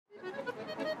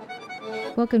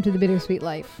Welcome to The Bittersweet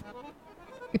Life.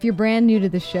 If you're brand new to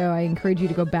this show, I encourage you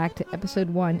to go back to episode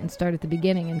 1 and start at the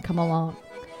beginning and come along.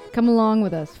 Come along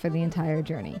with us for the entire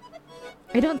journey.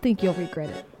 I don't think you'll regret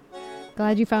it.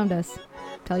 Glad you found us.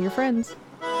 Tell your friends.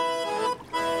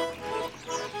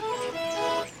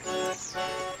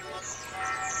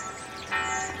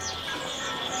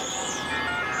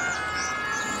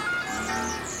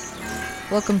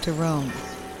 Welcome to Rome.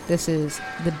 This is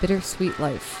The Bittersweet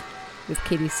Life with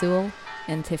Katie Sewell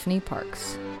and Tiffany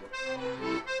Parks.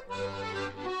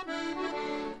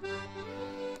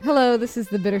 Hello, this is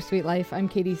The Bittersweet Life. I'm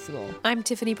Katie Sewell. I'm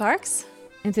Tiffany Parks.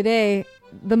 And today,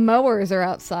 the mowers are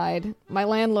outside. My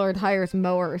landlord hires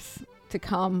mowers to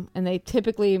come, and they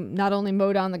typically not only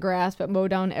mow down the grass, but mow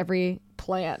down every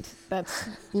plant that's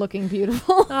looking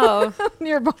beautiful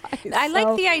nearby. I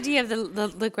like the idea of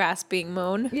the grass being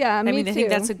mown. Yeah, me too. I think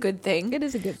that's a good thing. It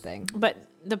is a good thing. But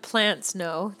the plants,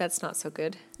 no, that's not so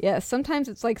good. Yeah, sometimes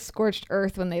it's like scorched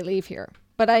earth when they leave here.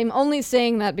 But I'm only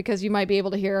saying that because you might be able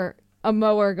to hear a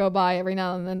mower go by every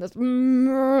now and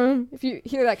then. If you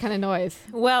hear that kind of noise,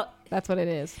 well, that's what it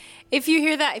is. If you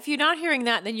hear that, if you're not hearing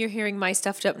that, then you're hearing my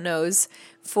stuffed up nose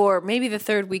for maybe the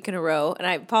third week in a row. And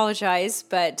I apologize,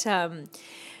 but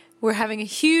we're having a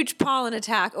huge pollen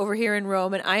attack over here in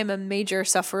Rome, and I am a major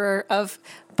sufferer of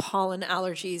pollen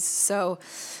allergies. So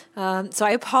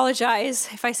I apologize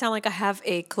if I sound like I have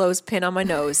a clothespin on my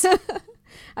nose.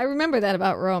 I remember that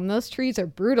about Rome. Those trees are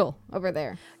brutal over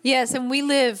there. Yes, and we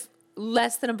live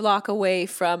less than a block away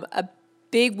from a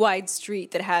big wide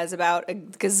street that has about a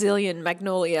gazillion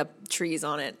magnolia trees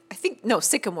on it.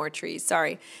 Sycamore trees.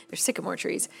 Sorry. They're sycamore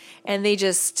trees. And they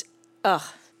just,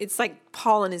 it's like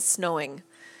pollen is snowing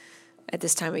at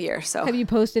this time of year. So, have you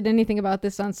posted anything about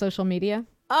this on social media?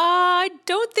 I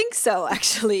don't think so,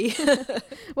 actually.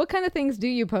 What kind of things do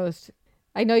you post?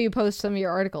 I know you post some of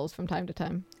your articles from time to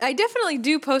time. I definitely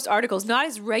do post articles, not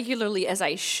as regularly as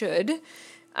I should.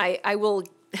 I will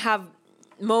have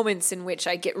moments in which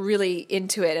I get really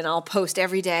into it and I'll post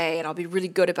every day and I'll be really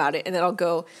good about it. And then I'll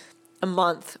go a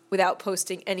month without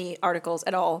posting any articles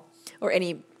at all or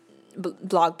any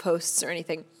blog posts or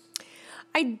anything.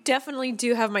 I definitely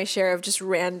do have my share of just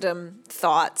random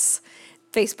thoughts,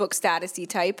 Facebook statusy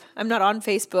type. I'm not on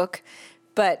Facebook,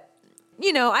 but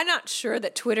I'm not sure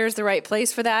that Twitter is the right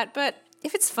place for that, but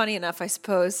if it's funny enough, I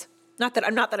suppose. Not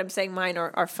that I'm saying mine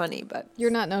are funny, but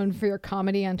you're not known for your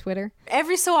comedy on Twitter.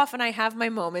 Every so often, I have my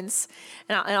moments,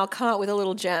 and I'll come out with a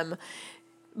little gem,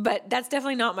 but that's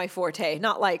definitely not my forte.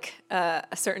 Not like a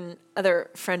certain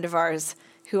other friend of ours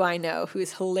who I know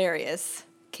who's hilarious,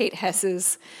 Kate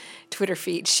Hess's Twitter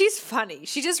feed. She's funny.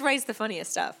 She just writes the funniest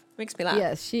stuff. Makes me laugh.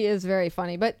 Yes, she is very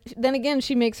funny. But then again,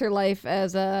 she makes her life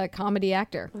as a comedy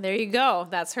actor. There you go.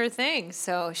 That's her thing.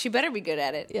 So she better be good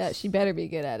at it. Yeah, she better be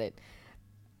good at it.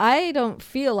 I don't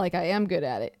feel like I am good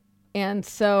at it. And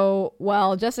so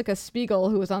while Jessica Spiegel,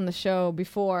 who was on the show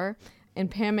before,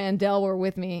 and Pam Mandel were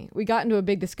with me, we got into a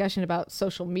big discussion about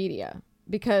social media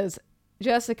because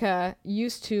Jessica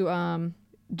used to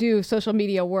do social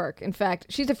media work. In fact,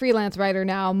 she's a freelance writer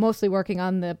now, mostly working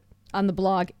on the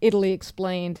blog Italy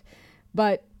Explained,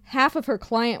 but half of her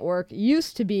client work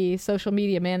used to be social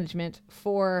media management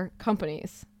for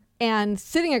companies. And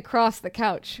sitting across the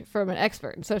couch from an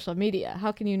expert in social media,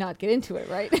 how can you not get into it,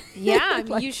 right?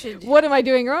 Yeah, you should. What am I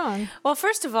doing wrong? Well,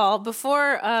 first of all,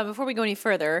 before we go any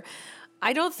further,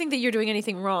 I don't think that you're doing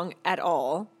anything wrong at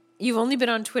all. You've only been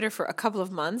on Twitter for a couple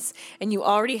of months, and you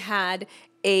already had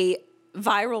a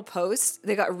viral post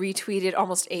that got retweeted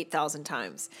almost 8,000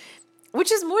 times,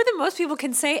 which is more than most people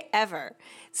can say ever.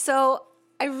 So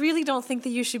I really don't think that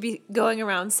you should be going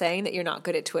around saying that you're not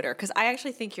good at Twitter, because I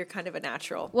actually think you're kind of a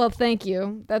natural. Well, thank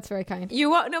you. That's very kind.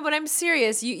 No, but I'm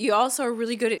serious. You also are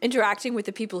really good at interacting with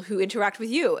the people who interact with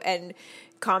you and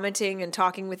commenting and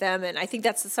talking with them. And I think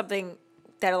that's something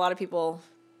that a lot of people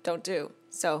don't do.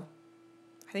 So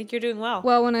I think you're doing well.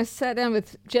 Well, when I sat down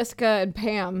with Jessica and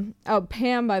Pam,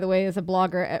 Pam, by the way, is a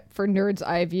blogger for Nerd's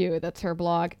Eye View. That's her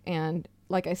blog. And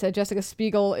like I said, Jessica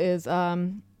Spiegel is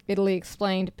Italy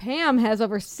Explained. Pam has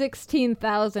over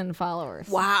 16,000 followers.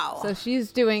 Wow. So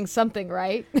she's doing something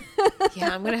right.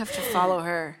 Yeah, I'm going to have to follow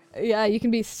her. Yeah, you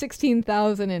can be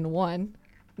 16,001.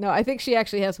 No, I think she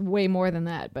actually has way more than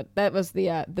that, but that was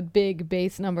the big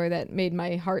base number that made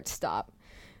my heart stop.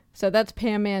 So that's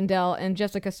Pam Mandel and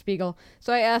Jessica Spiegel.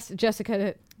 So I asked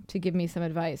Jessica to give me some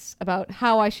advice about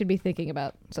how I should be thinking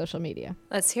about social media.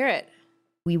 Let's hear it.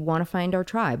 We want to find our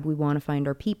tribe. We want to find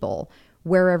our people,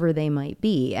 wherever they might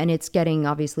be. And it's getting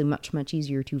obviously much, much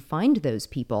easier to find those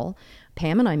people.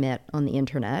 Pam and I met on the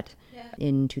internet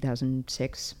in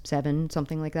 2006, 2007,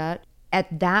 something like that.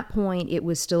 At that point, it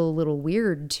was still a little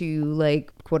weird to,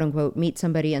 like, quote unquote, meet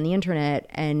somebody on the internet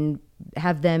and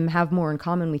have them have more in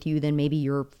common with you than maybe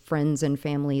your friends and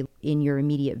family in your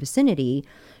immediate vicinity.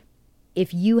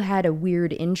 If you had a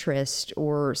weird interest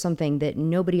or something that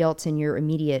nobody else in your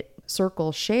immediate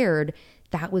circle shared,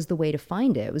 that was the way to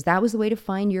find it. That was the way to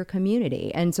find your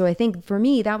community. And so I think for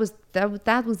me, that was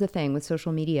the thing with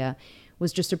social media,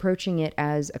 was just approaching it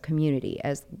as a community,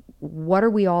 as what are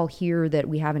we all here that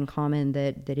we have in common,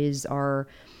 that is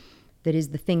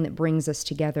the thing that brings us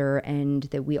together and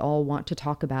that we all want to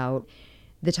talk about.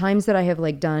 The times that I have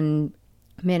like done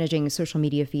managing social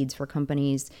media feeds for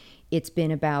companies, it's been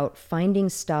about finding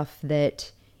stuff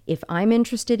that if I'm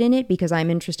interested in it because I'm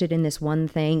interested in this one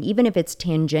thing, even if it's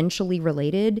tangentially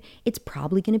related, it's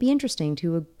probably going to be interesting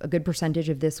to a good percentage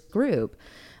of this group.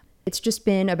 It's just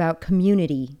been about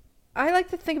community. I like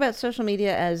to think about social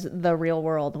media as the real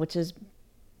world, which is,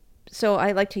 so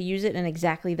I like to use it in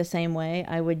exactly the same way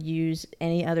I would use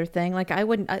any other thing. Like I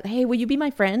wouldn't, hey, will you be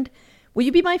my friend? Will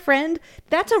you be my friend?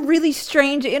 That's a really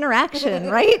strange interaction,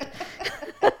 right?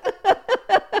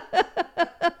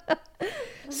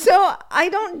 So I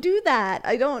don't do that.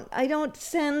 I don't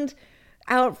send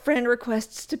out friend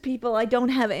requests to people. I don't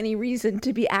have any reason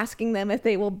to be asking them if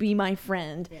they will be my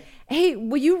friend. Yeah. Hey,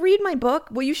 will you read my book?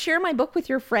 Will you share my book with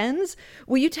your friends?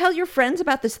 Will you tell your friends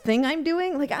about this thing I'm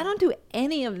doing? Like, I don't do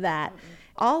any of that. Mm-hmm.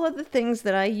 All of the things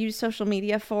that I use social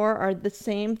media for are the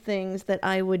same things that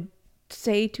I would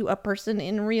say to a person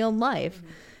in real life. Mm-hmm.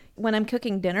 When I'm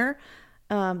cooking dinner,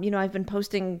 I've been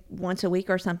posting once a week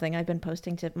or something. I've been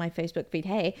posting to my Facebook feed,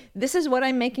 hey, this is what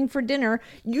I'm making for dinner.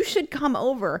 You should come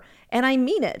over. And I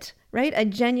mean it, right? I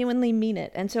genuinely mean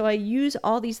it. And so I use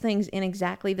all these things in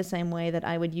exactly the same way that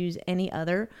I would use any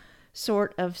other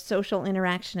sort of social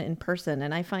interaction in person.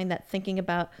 And I find that thinking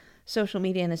about social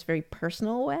media in this very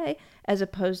personal way, as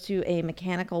opposed to a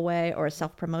mechanical way or a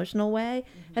self-promotional way,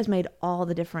 has made all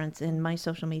the difference in my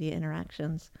social media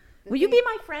interactions. Will you be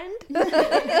my friend?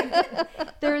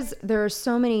 There are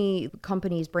so many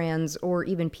companies, brands, or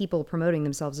even people promoting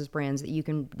themselves as brands that you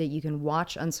can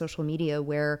watch on social media,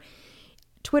 where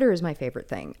Twitter is my favorite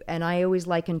thing. And I always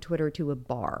liken Twitter to a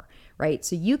bar, right?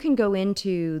 So you can go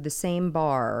into the same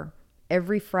bar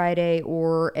every Friday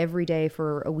or every day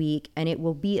for a week, and it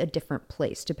will be a different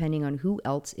place depending on who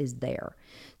else is there.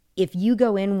 If you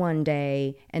go in one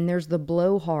day and there's the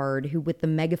blowhard who with the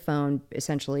megaphone,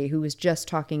 essentially, who is just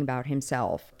talking about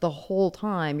himself the whole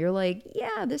time, you're like,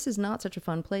 yeah, this is not such a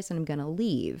fun place and I'm going to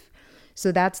leave.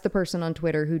 So that's the person on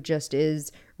Twitter who just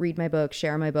is read my book,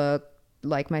 share my book,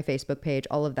 like my Facebook page,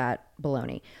 all of that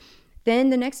baloney.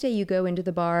 Then the next day you go into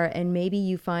the bar and maybe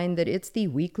you find that it's the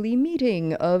weekly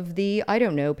meeting of the, I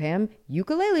don't know, Pam,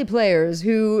 ukulele players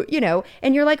who,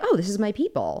 and you're like, oh, this is my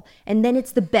people. And then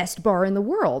it's the best bar in the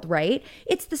world, right?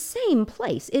 It's the same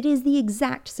place. It is the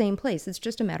exact same place. It's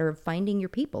just a matter of finding your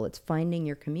people. It's finding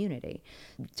your community.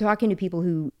 Talking to people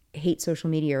who hate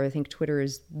social media or think Twitter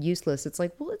is useless, it's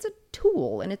like, well, it's a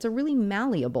tool and it's a really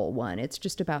malleable one. It's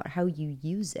just about how you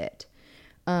use it.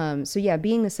 So yeah,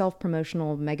 being the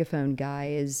self-promotional megaphone guy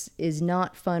is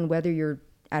not fun, whether you're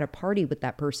at a party with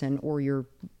that person or you're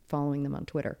following them on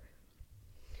Twitter.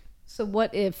 So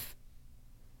what if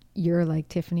you're like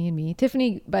Tiffany and me?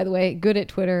 Tiffany, by the way, good at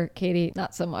Twitter. Katie,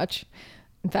 not so much.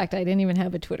 In fact, I didn't even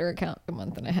have a Twitter account a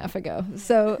month and a half ago.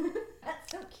 So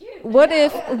that's so cute. What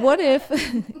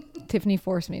if Tiffany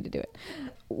forced me to do it?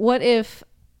 What if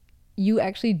you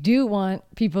actually do want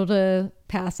people to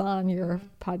pass on your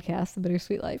podcast, The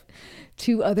Bittersweet Life,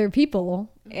 to other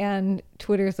people, and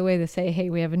Twitter is the way to say, hey,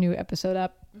 we have a new episode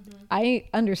up. Mm-hmm. I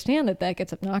understand that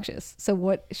gets obnoxious. So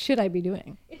what should I be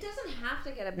doing? It doesn't have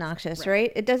to get obnoxious,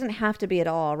 right? It doesn't have to be at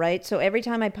all, right? So every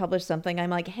time I publish something, I'm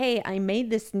like, hey, I made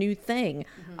this new thing.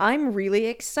 Mm-hmm. I'm really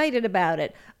excited about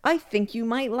it. I think you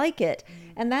might like it.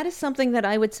 Mm-hmm. And that is something that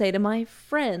I would say to my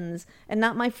friends, and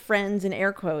not my friends in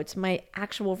air quotes, my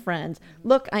actual friends. Mm-hmm.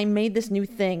 Look, I made this new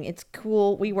thing. It's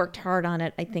cool. We worked hard on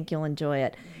it. I think you'll enjoy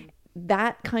it. Mm-hmm.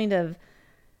 That kind of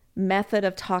method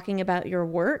of talking about your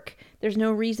work, there's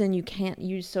no reason you can't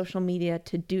use social media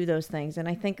to do those things. And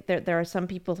I think there are some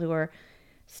people who are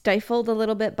stifled a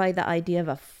little bit by the idea of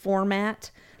a format.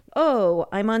 Oh,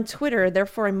 I'm on Twitter,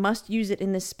 therefore I must use it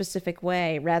in this specific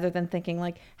way, rather than thinking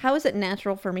like, how is it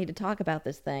natural for me to talk about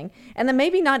this thing? And then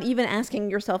maybe not even asking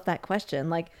yourself that question,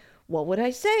 like, what would I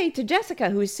say to Jessica,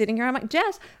 who is sitting here? I'm like,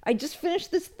 Jess, I just finished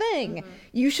this thing. Mm-hmm.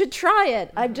 You should try it.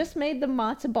 Mm-hmm. I've just made the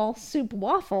matzo ball soup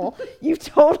waffle. You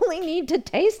totally need to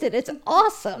taste it. It's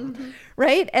awesome,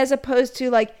 right? As opposed to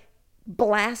like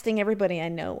blasting everybody I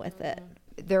know with it.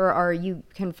 You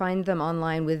can find them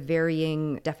online with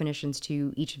varying definitions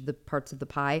to each of the parts of the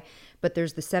pie, but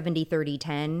there's the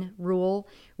 70-30-10 rule,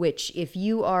 which if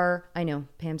you are, I know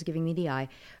Pam's giving me the eye.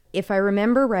 If I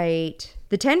remember right,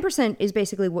 the 10% is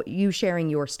basically what you sharing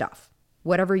your stuff,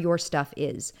 whatever your stuff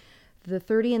is. The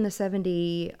 30 and the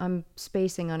 70, I'm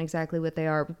spacing on exactly what they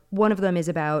are. One of them is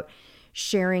about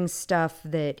sharing stuff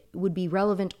that would be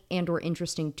relevant and or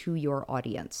interesting to your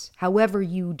audience, however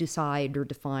you decide or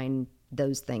define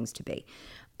those things to be.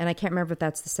 And I can't remember if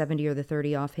that's the 70 or the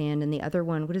 30 offhand. And the other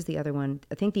one, what is the other one?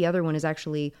 I think the other one is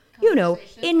actually,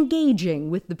 engaging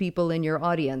with the people in your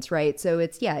audience, right? So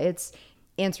it's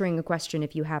answering a question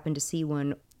if you happen to see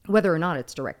one, whether or not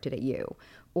it's directed at you,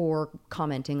 or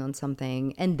commenting on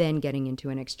something and then getting into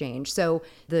an exchange. So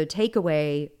the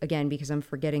takeaway, again, because I'm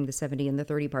forgetting the 70 and the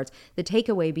 30 parts, the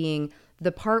takeaway being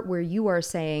the part where you are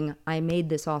saying, I made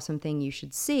this awesome thing you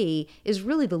should see, is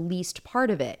really the least part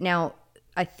of it. Now,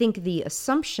 I think the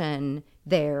assumption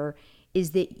there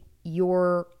is that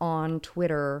you're on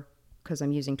Twitter, because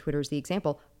I'm using Twitter as the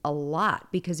example, a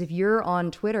lot. Because if you're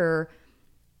on Twitter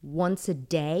once a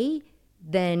day,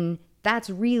 then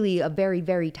that's really a very,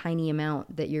 very tiny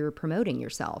amount that you're promoting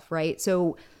yourself, right?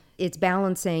 So it's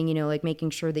balancing, like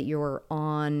making sure that you're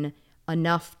on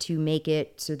enough to make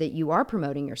it so that you are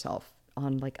promoting yourself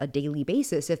on like a daily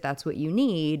basis if that's what you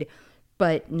need,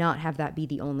 but not have that be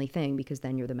the only thing, because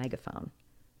then you're the megaphone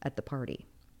at the party.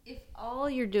 If all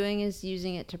you're doing is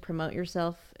using it to promote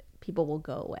yourself, people will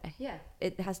go away. Yeah.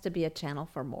 It has to be a channel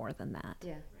for more than that.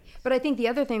 Yeah. But I think the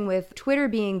other thing with Twitter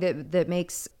being that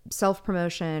makes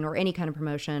self-promotion or any kind of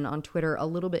promotion on Twitter a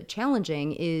little bit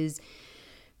challenging is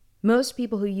most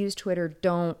people who use Twitter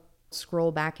don't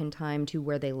scroll back in time to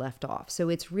where they left off. So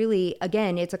it's really,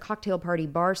 again, it's a cocktail party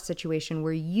bar situation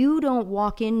where you don't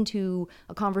walk into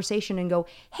a conversation and go,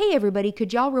 hey, everybody,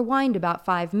 could y'all rewind about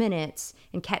 5 minutes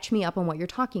and catch me up on what you're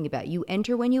talking about? You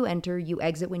enter when you enter, you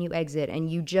exit when you exit, and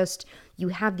you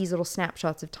have these little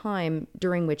snapshots of time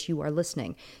during which you are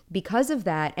listening. Because of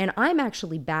that, and I'm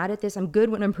actually bad at this, I'm good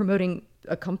when I'm promoting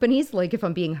companies, like if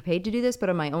I'm being paid to do this, but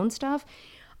on my own stuff,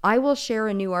 I will share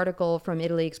a new article from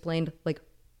Italy Explained like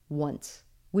once,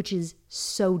 which is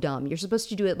so dumb. You're supposed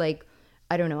to do it like,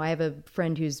 I don't know, I have a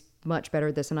friend who's much better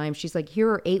at this than I am. She's like, here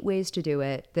are 8 ways to do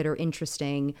it that are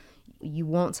interesting. You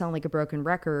won't sound like a broken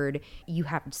record. You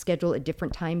have to schedule at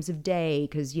different times of day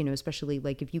because, especially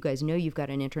like if you guys know you've got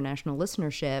an international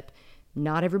listenership,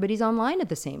 not everybody's online at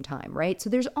the same time, right? So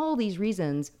there's all these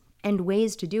reasons and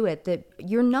ways to do it that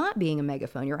you're not being a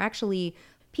megaphone. You're actually,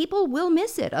 people will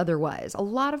miss it otherwise. A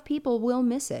lot of people will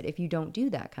miss it if you don't do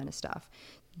that kind of stuff.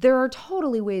 There are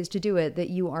totally ways to do it that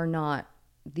you are not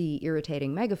the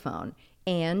irritating megaphone.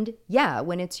 And yeah,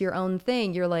 when it's your own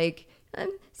thing, you're like,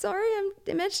 I'm sorry,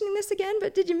 I'm mentioning this again,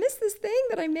 but did you miss this thing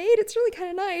that I made? It's really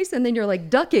kind of nice. And then you're like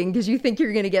ducking because you think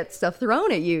you're going to get stuff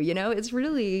thrown at you. It's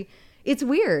really, it's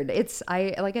weird.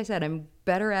 Like I said, I'm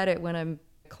better at it when a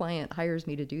client hires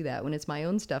me to do that. When it's my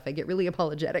own stuff, I get really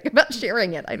apologetic about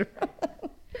sharing it. I don't know.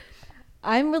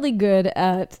 I'm really good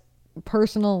at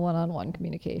personal one-on-one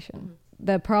communication. Mm-hmm.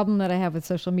 The problem that I have with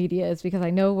social media is because I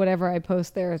know whatever I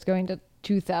post there is going to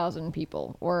 2,000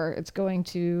 people, or it's going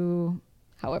to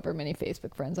however many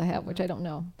Facebook friends I have, which I don't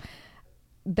know.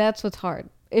 That's what's hard.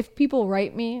 If people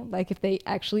write me, like if they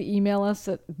actually email us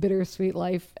at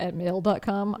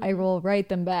bittersweetlife@mail.com, I will write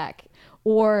them back.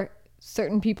 Or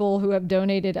certain people who have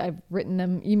donated, I've written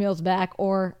them emails back,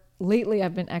 or lately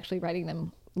I've been actually writing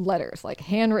them letters, like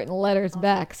handwritten letters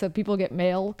back, so people get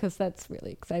mail, because that's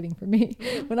really exciting for me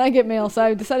when I get mail. So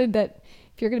I've decided that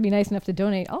if you're going to be nice enough to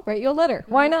donate, I'll write you a letter.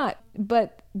 Why not?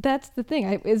 But that's the thing.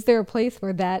 Is there a place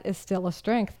where that is still a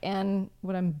strength? And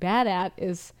what I'm bad at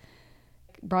is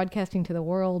broadcasting to the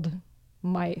world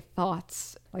my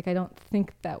thoughts. Like, I don't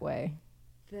think that way.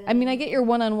 I mean, I get your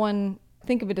one-on-one,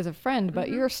 think of it as a friend, but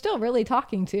you're still really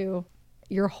talking to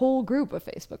your whole group of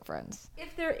Facebook friends.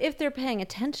 If they're paying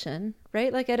attention,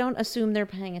 right? Like, I don't assume they're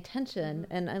paying attention.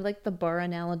 And I like the bar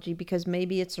analogy because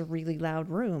maybe it's a really loud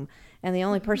room and the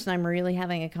only person I'm really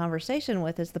having a conversation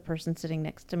with is the person sitting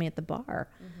next to me at the bar,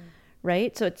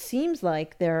 right? So it seems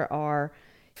like there are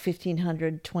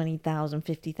 1,500, 20,000,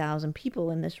 50,000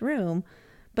 people in this room,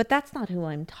 but that's not who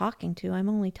I'm talking to. I'm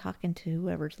only talking to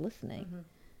whoever's listening.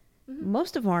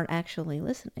 Most of them aren't actually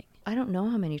listening. I don't know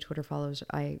how many Twitter followers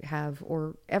I have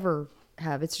or ever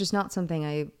have. It's just not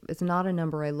something it's not a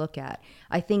number I look at.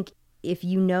 I think if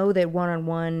you know that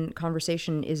one-on-one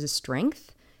conversation is a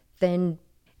strength, then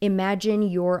imagine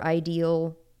your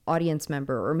ideal audience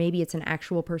member, or maybe it's an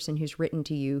actual person who's written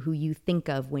to you who you think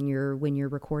of when you're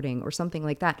recording or something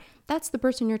like that. That's the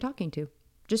person you're talking to.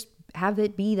 Just have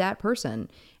it be that person.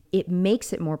 it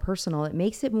makes it more personal. It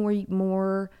makes it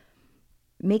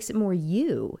makes it more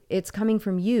you. It's coming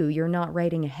from you. You're not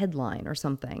writing a headline or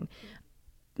something.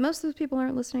 Most of those people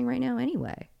aren't listening right now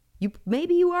anyway.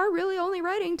 Maybe you are really only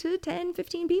writing to 10,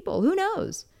 15 people. Who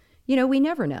knows? We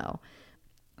never know.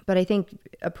 But I think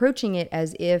approaching it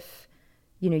as if,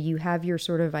 you have your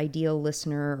sort of ideal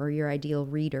listener or your ideal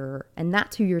reader, and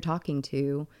that's who you're talking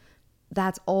to,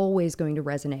 that's always going to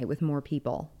resonate with more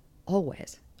people.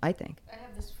 Always, I think. I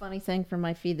have this funny thing from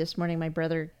my feed this morning. My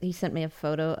brother, he sent me a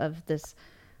photo of this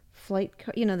flight,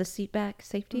 the seat back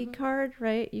safety card,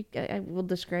 right? I will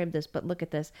describe this, but look at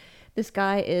this. This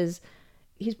guy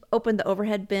he's opened the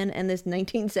overhead bin and this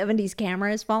 1970s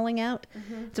camera is falling out.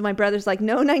 So my brother's like,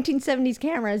 no 1970s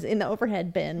cameras in the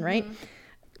overhead bin, right?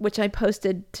 Which I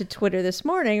posted to Twitter this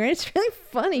morning, right? It's really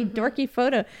funny, dorky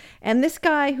photo. And this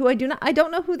guy who I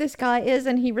don't know who this guy is,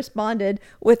 and he responded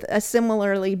with a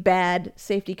similarly bad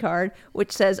safety card,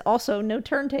 which says also no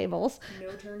turntables. No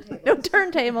turntables. No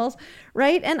turntables,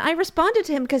 right? And I responded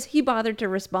to him because he bothered to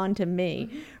respond to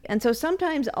me. And so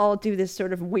sometimes I'll do this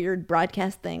sort of weird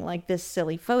broadcast thing like this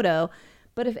silly photo.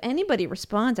 But if anybody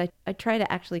responds, I try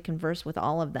to actually converse with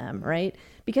all of them, right?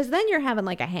 Because then you're having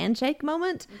like a handshake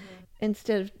moment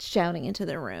instead of shouting into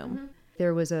the room.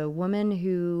 There was a woman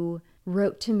who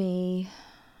wrote to me,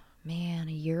 a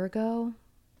year ago.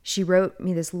 She wrote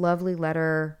me this lovely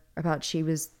letter about she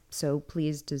was so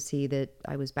pleased to see that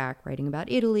I was back writing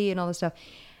about Italy and all this stuff.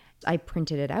 I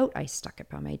printed it out. I stuck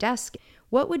it on my desk.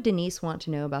 What would Denise want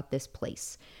to know about this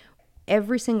place?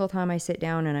 Every single time I sit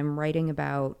down and I'm writing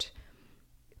about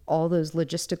all those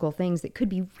logistical things that could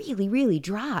be really, really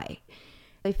dry,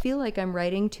 I feel like I'm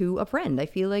writing to a friend. I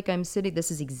feel like I'm sitting, this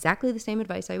is exactly the same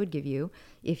advice I would give you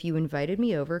if you invited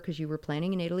me over because you were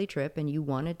planning an Italy trip and you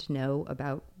wanted to know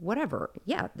about whatever.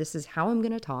 Yeah, this is how I'm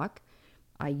going to talk.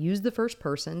 I use the first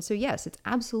person. So yes, it's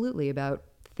absolutely about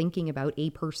thinking about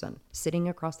a person sitting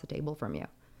across the table from you.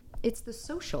 It's the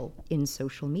social in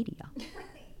social media.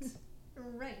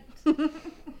 Right.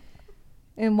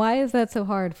 And why is that so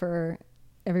hard for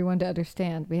everyone to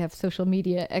understand? We have social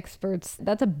media experts.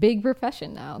 That's a big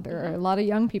profession now. There are a lot of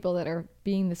young people that are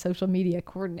being the social media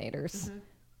coordinators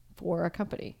for a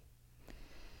company.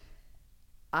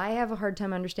 I have a hard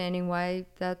time understanding why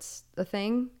that's a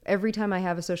thing. Every time I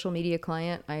have a social media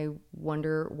client, I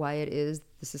wonder why it is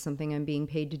this is something I'm being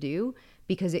paid to do.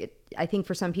 Because I think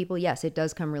for some people, yes, it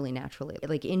does come really naturally.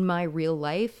 Like in my real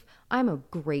life, I'm a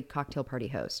great cocktail party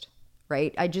host,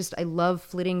 right? I love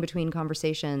flitting between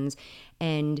conversations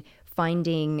and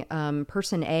finding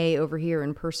person A over here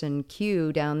and person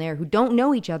Q down there who don't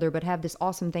know each other but have this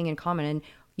awesome thing in common. And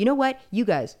you know what? You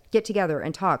guys get together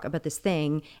and talk about this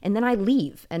thing, and then I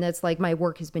leave. And it's like my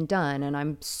work has been done, and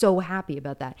I'm so happy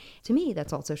about that. To me,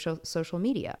 that's also social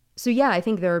media. So yeah, I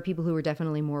think there are people who are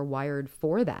definitely more wired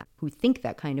for that, who think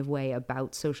that kind of way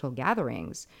about social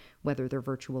gatherings, whether they're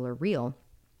virtual or real.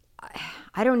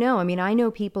 I don't know. I mean, I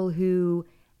know people who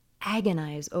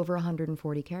agonize over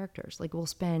 140 characters. Like, we'll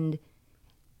spend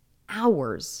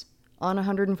hours on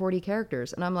 140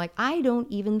 characters. And I'm like, I don't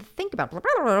even think about it.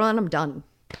 And I'm done.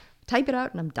 Type it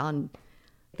out and I'm done.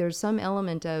 There's some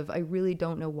element of, I really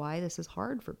don't know why this is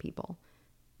hard for people.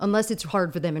 Unless it's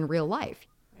hard for them in real life.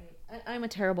 Right. I'm a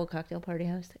terrible cocktail party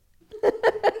host.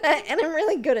 And I'm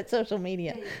really good at social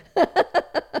media.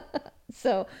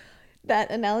 So that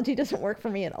analogy doesn't work for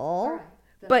me at all. Right.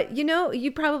 But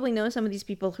you probably know some of these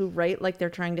people who write like they're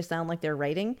trying to sound like they're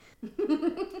writing.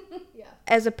 Yeah.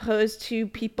 As opposed to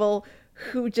people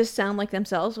who just sound like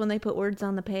themselves when they put words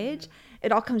on the page.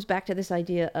 It all comes back to this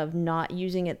idea of not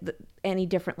using it any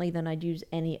differently than I'd use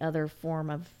any other form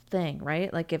of thing,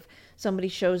 right? Like if somebody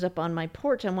shows up on my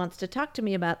porch and wants to talk to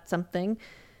me about something,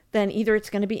 then either it's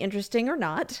going to be interesting or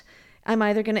not. I'm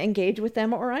either going to engage with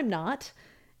them or I'm not.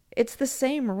 It's the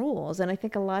same rules. And I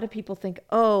think a lot of people think,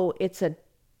 oh, it's a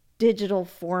digital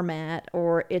format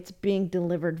or it's being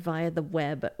delivered via the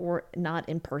web or not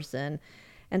in person.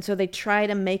 And so they try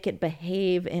to make it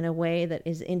behave in a way that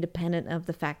is independent of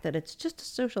the fact that it's just a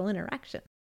social interaction.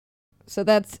 So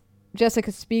that's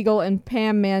Jessica Spiegel and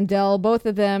Pam Mandel, both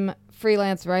of them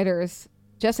freelance writers.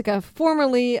 Jessica,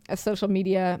 formerly a social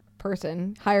media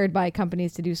person, hired by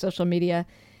companies to do social media.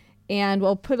 And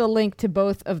we'll put a link to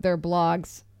both of their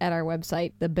blogs at our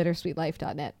website,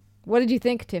 thebittersweetlife.net. What did you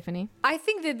think, Tiffany? I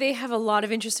think that they have a lot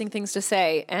of interesting things to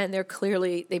say, and they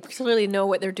clearly know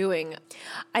what they're doing.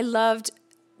 I loved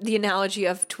the analogy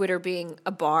of Twitter being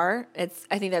a bar.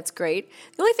 I think that's great.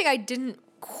 The only thing I didn't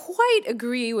quite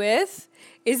agree with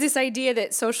is this idea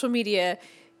that social media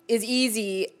is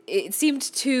easy. It seemed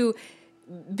to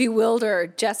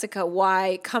bewilder Jessica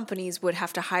why companies would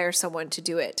have to hire someone to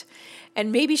do it.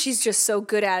 And maybe she's just so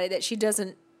good at it that she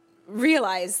doesn't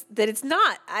realize that it's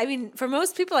not. I mean, for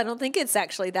most people, I don't think it's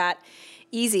actually that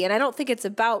easy. And I don't think it's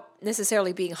about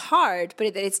necessarily being hard,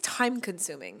 but that it's time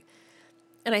consuming.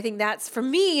 And I think that's, for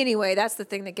me anyway, that's the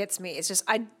thing that gets me. It's just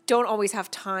I don't always have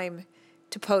time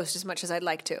to post as much as I'd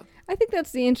like to. I think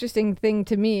that's the interesting thing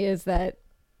to me is that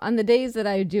on the days that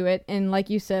I do it, and like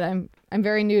you said, I'm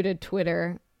very new to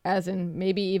Twitter, as in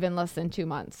maybe even less than 2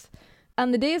 months.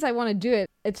 On the days I want to do it,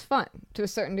 it's fun to a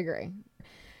certain degree.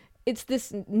 It's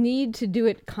this need to do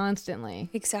it constantly.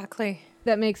 Exactly.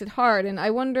 That makes it hard. And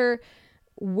I wonder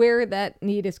where that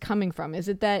need is coming from. Is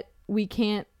it that we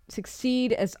can't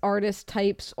succeed as artist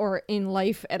types or in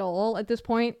life at all at this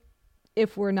point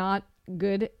if we're not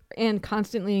good and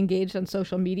constantly engaged on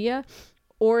social media?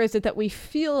 Or is it that we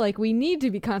feel like we need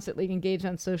to be constantly engaged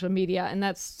on social media and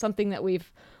that's something that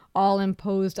we've all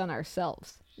imposed on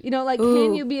ourselves? You know, like,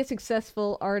 can you be a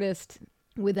successful artist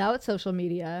without social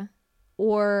media?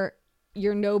 Or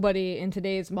you're nobody in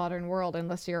today's modern world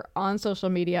unless you're on social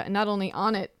media, and not only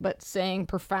on it, but saying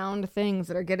profound things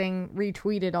that are getting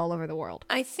retweeted all over the world.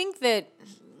 I think that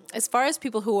as far as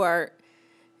people who are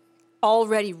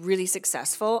already really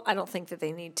successful, I don't think that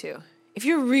they need to. If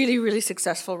you're a really, really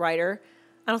successful writer,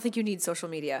 I don't think you need social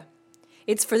media.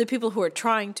 It's for the people who are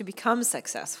trying to become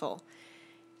successful.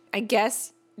 I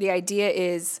guess the idea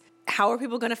is, how are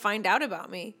people going to find out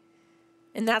about me?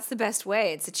 And that's the best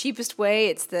way. It's the cheapest way.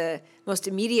 It's the most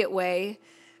immediate way.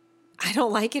 I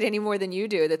don't like it any more than you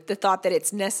do, the thought that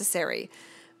it's necessary.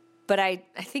 But I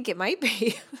think it might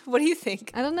be. What do you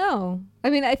think? I don't know. I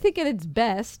mean, I think at its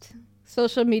best,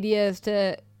 social media is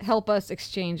to help us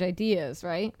exchange ideas,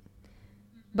 right?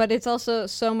 But it's also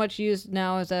so much used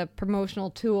now as a promotional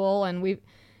tool,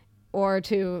 or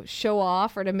to show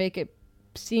off, or to make it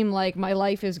seem like my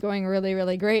life is going really,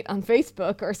 really great on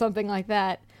Facebook or something like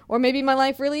that. Or maybe my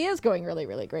life really is going really,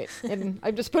 really great, and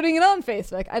I'm just putting it on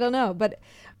Facebook. I don't know. But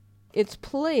its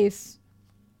place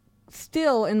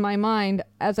still in my mind,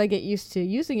 as I get used to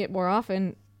using it more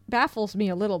often, baffles me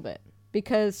a little bit,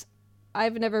 because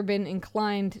I've never been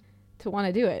inclined to want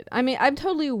to do it. I mean, I'm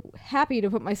totally happy to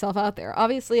put myself out there.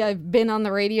 Obviously, I've been on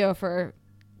the radio for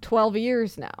 12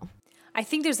 years now. I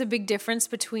think there's a big difference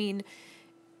between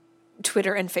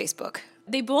Twitter and Facebook.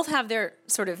 They both have their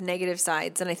sort of negative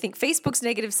sides. And I think Facebook's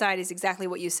negative side is exactly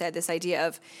what you said, this idea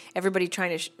of everybody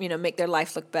trying to, make their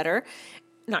life look better.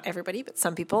 Not everybody, but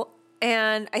some people.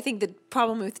 And I think the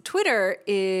problem with Twitter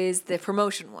is the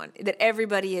promotion one, that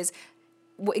everybody is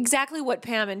exactly what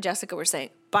Pam and Jessica were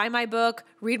saying. Buy my book,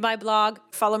 read my blog,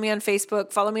 follow me on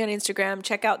Facebook, follow me on Instagram,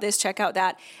 check out this, check out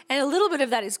that. And a little bit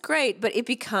of that is great, but it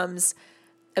becomes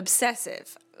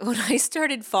obsessive. When I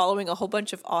started following a whole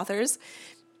bunch of authors,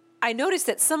 I noticed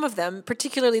that some of them,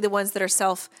 particularly the ones that are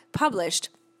self-published,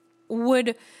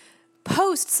 would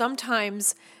post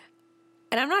sometimes,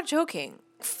 and I'm not joking,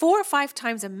 4 or 5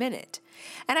 times a minute.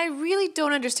 And I really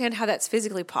don't understand how that's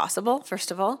physically possible,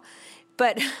 first of all.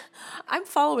 But I'm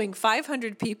following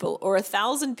 500 people or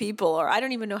 1,000 people, or I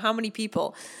don't even know how many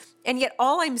people. And yet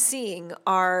all I'm seeing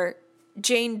are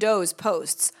Jane Doe's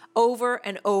posts over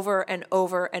and over and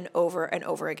over and over and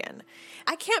over again.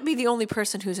 I can't be the only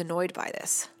person who's annoyed by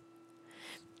this.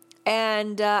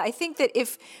 And I think that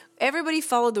if everybody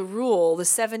followed the rule, the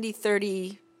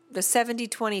 70-30, the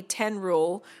 70-20-10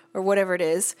 rule, or whatever it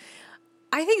is,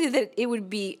 I think that it would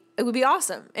be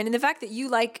awesome. And in the fact that you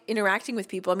like interacting with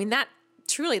people, I mean,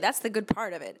 that's the good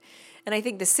part of it. And I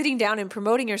think the sitting down and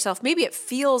promoting yourself, maybe it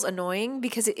feels annoying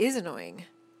because it is annoying.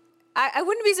 I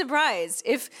wouldn't be surprised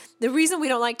if the reason we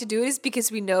don't like to do it is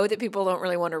because we know that people don't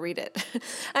really want to read it.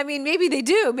 I mean, maybe they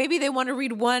do. Maybe they want to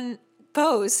read one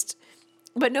post,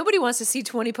 but nobody wants to see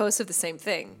 20 posts of the same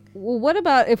thing. Well, what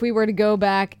about if we were to go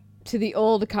back to the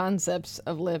old concepts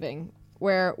of living,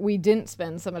 where we didn't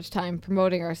spend so much time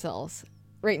promoting ourselves?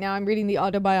 Right now I'm reading the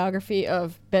autobiography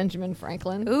of Benjamin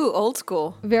Franklin. Ooh, old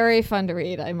school. Very fun to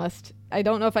read. I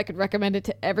don't know if I could recommend it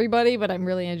to everybody, but I'm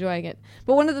really enjoying it.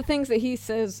 But one of the things that he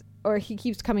says, or he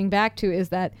keeps coming back to, is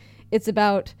that it's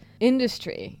about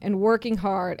industry and working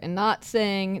hard and not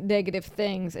saying negative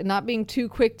things and not being too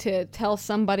quick to tell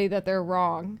somebody that they're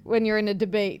wrong when you're in a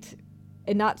debate,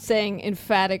 and not saying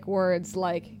emphatic words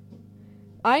like,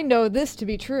 I know this to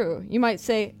be true. You might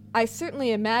say, I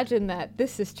certainly imagine that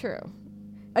this is true.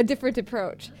 A different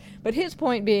approach. But his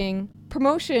point being,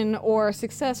 promotion or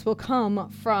success will come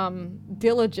from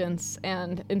diligence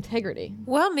and integrity.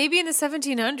 Well, maybe in the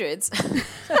 1700s.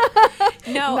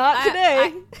 No, not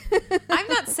today. I'm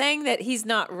not saying that he's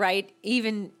not right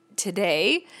even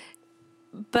today,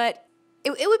 but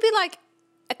it would be like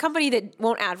a company that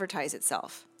won't advertise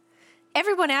itself.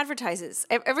 Everyone advertises.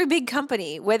 Every big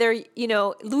company, whether,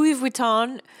 Louis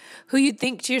Vuitton, who you'd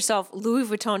think to yourself, Louis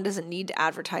Vuitton doesn't need to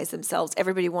advertise themselves.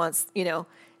 Everybody wants,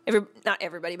 not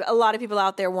everybody, but a lot of people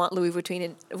out there want Louis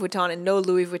Vuitton and know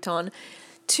Louis Vuitton,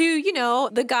 to,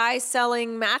 the guy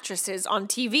selling mattresses on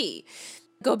TV.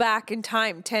 Go back in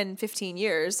time 10, 15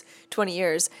 years, 20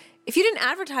 years. If you didn't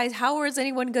advertise, how is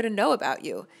anyone going to know about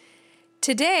you?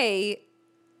 Today,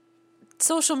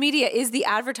 social media is the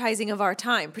advertising of our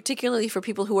time, particularly for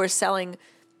people who are selling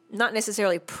not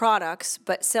necessarily products,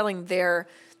 but selling their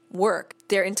work,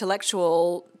 their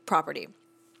intellectual property.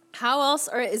 How else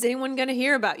is anyone going to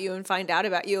hear about you and find out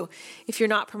about you if you're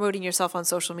not promoting yourself on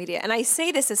social media? And I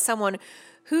say this as someone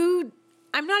who,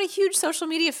 I'm not a huge social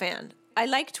media fan. I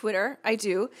like Twitter. I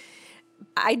do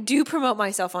promote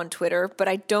myself on Twitter, but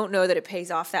I don't know that it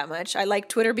pays off that much. I like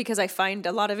Twitter because I find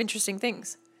a lot of interesting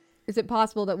things. Is it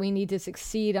possible that we need to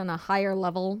succeed on a higher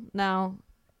level now?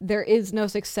 There is no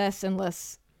success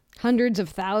unless hundreds of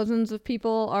thousands of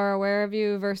people are aware of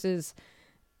you versus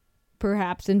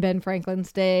perhaps in Ben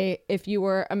Franklin's day, if you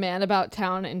were a man about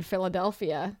town in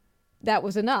Philadelphia, that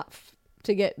was enough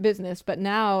to get business. But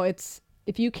now it's,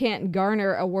 if you can't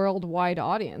garner a worldwide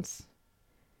audience,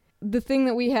 the thing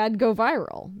that we had go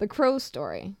viral, the Crow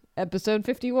story, episode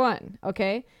 51,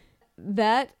 okay?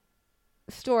 That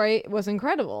story was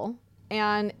incredible,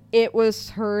 and it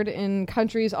was heard in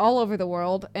countries all over the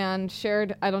world and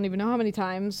shared I don't even know how many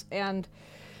times, and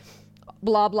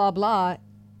blah blah blah.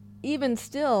 Even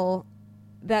still,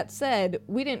 that said,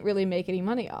 we didn't really make any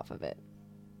money off of it,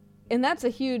 and that's a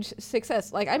huge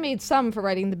success. Like, I made some for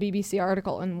writing the BBC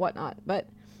article and whatnot, but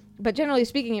generally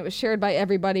speaking, it was shared by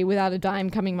everybody without a dime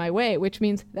coming my way, which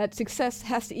means that success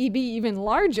has to be even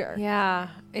larger. Yeah,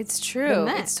 it's true.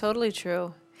 It's totally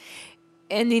true.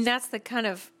 I mean, that's the kind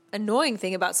of annoying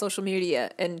thing about social media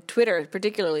and Twitter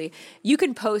particularly. You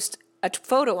can post a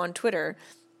photo on Twitter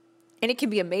and it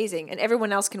can be amazing and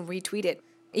everyone else can retweet it.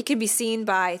 It can be seen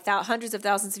by hundreds of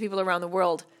thousands of people around the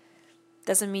world.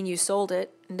 Doesn't mean you sold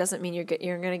it and doesn't mean you're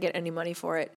going to get any money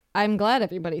for it. I'm glad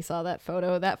everybody saw that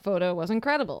photo. That photo was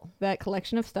incredible. That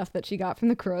collection of stuff that she got from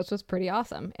the Crows was pretty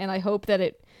awesome. And I hope that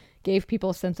it gave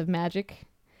people a sense of magic.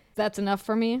 That's enough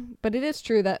for me. But it is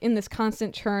true that in this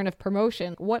constant churn of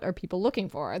promotion, what are people looking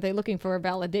for? Are they looking for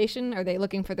validation? Are they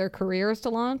looking for their careers to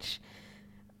launch?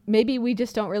 Maybe we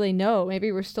just don't really know.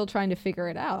 Maybe we're still trying to figure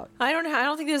it out. I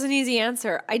don't think there's an easy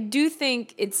answer. I do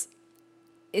think it's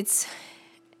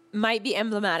might be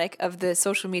emblematic of the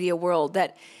social media world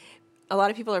that a lot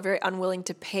of people are very unwilling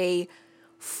to pay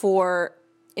for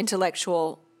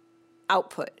intellectual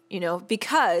output,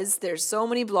 because there's so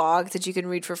many blogs that you can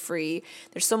read for free.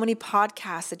 There's so many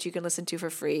podcasts that you can listen to for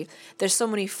free. There's so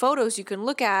many photos you can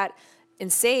look at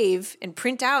and save and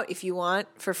print out if you want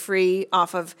for free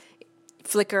off of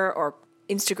Flickr or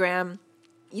Instagram.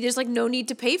 There's no need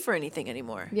to pay for anything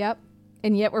anymore. Yep.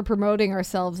 And yet we're promoting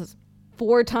ourselves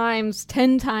 4 times,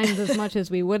 10 times as much as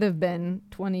we would have been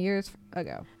 20 years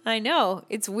ago. I know.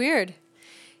 It's weird.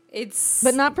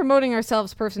 But not promoting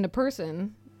ourselves person to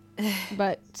person,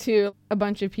 but to a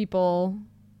bunch of people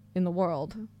in the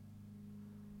world.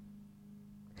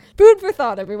 Food for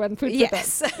thought, everyone. Food for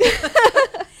thought.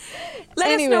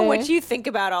 Let us know what you think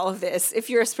about all of this,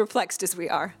 if you're as perplexed as we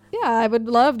are. Yeah, I would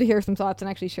love to hear some thoughts and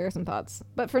actually share some thoughts.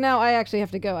 But for now, I actually have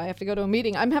to go. I have to go to a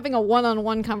meeting. I'm having a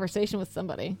one-on-one conversation with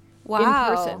somebody.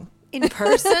 Wow. In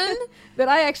person? That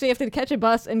I actually have to catch a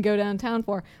bus and go downtown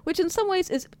for, which in some ways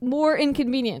is more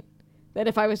inconvenient than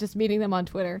if I was just meeting them on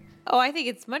Twitter. Oh, I think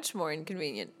it's much more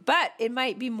inconvenient, but it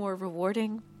might be more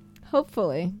rewarding.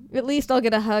 Hopefully. At least I'll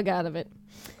get a hug out of it.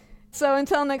 So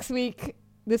until next week,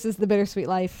 this is The Bittersweet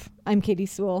Life. I'm Katie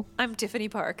Sewell. I'm Tiffany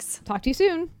Parks. Talk to you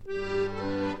soon.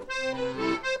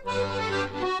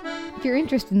 If you're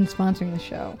interested in sponsoring the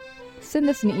show, send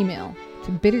us an email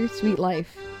to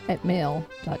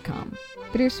bittersweetlife@mail.com.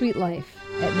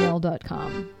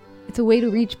 bittersweetlife@mail.com. It's a way to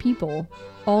reach people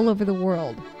all over the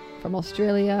world, from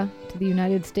Australia to the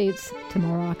United States to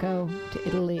Morocco to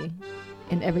Italy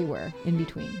and everywhere in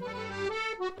between.